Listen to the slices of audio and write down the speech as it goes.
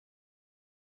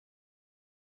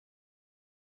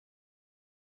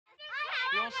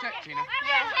You all set, Tina?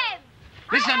 Yes.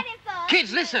 Listen,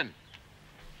 kids, listen.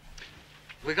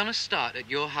 We're going to start at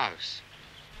your house.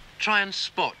 Try and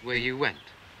spot where you went.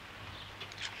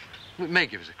 It may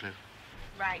give us a clue.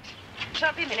 Right.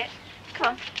 Shall be a minute. Come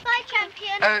on. Bye,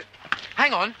 champion.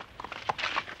 Hang on.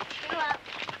 Go up.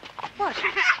 What?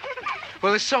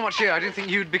 Well, there's so much here, I didn't think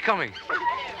you'd be coming.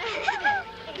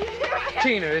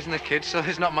 Tina isn't a kid, so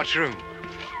there's not much room.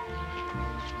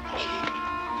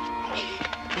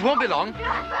 It won't be long.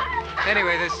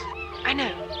 Anyway, there's... I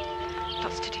know.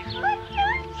 Lots to do.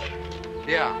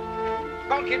 Yeah.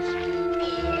 Come on, kids.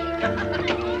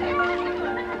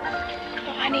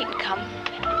 Oh, I needn't come.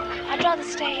 I'd rather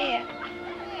stay here.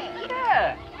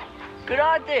 Yeah. Good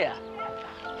idea.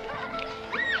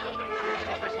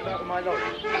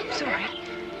 Sorry.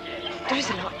 There is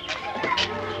a lot.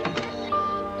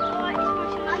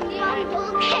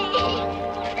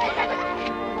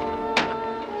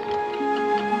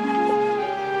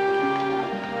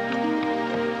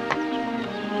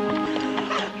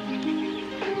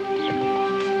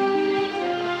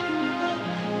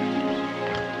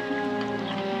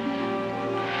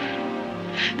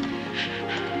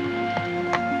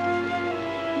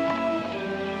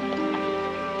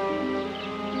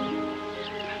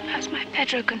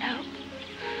 Pedro can help.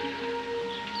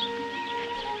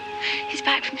 He's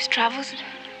back from his travels and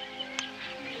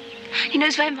he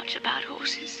knows very much about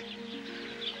horses.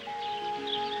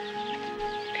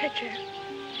 Pedro,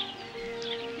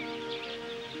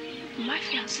 my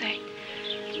fiancé.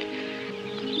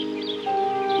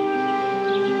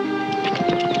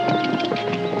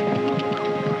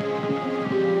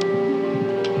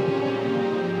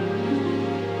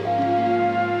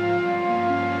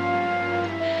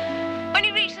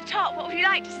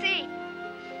 To see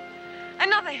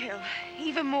another hill,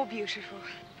 even more beautiful.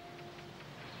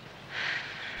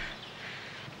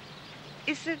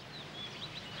 Is it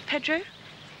Pedro?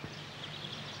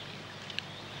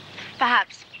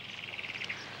 Perhaps.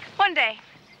 One day.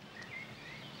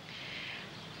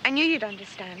 I knew you'd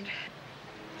understand.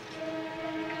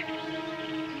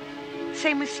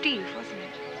 Same with Steve, wasn't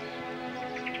it?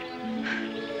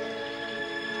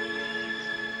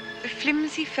 The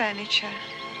flimsy furniture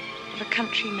of a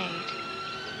country maid.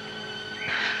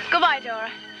 Goodbye, Dora.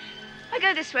 I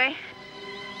go this way.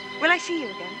 Will I see you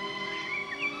again?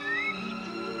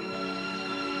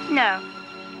 No.